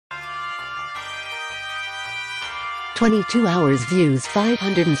22 hours views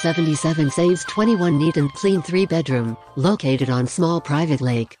 577 saves 21 neat and clean 3-bedroom, located on small private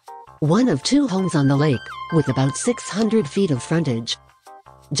lake. One of 2 homes on the lake, with about 600 feet of frontage.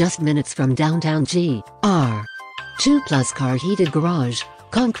 Just minutes from downtown GR. 2+ car heated garage,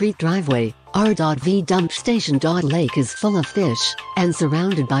 concrete driveway, R.V. dump station. Lake is full of fish, and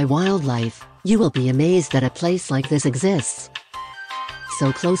surrounded by wildlife. You will be amazed that a place like this exists.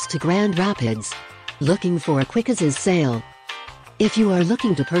 So close to Grand Rapids. Looking for a quick as is sale? If you are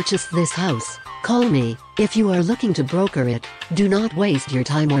looking to purchase this house, call me. If you are looking to broker it, do not waste your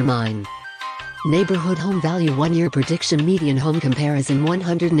time or mine. Neighborhood home value 1-year prediction median home comparison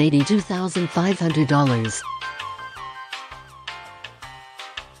 $182,500.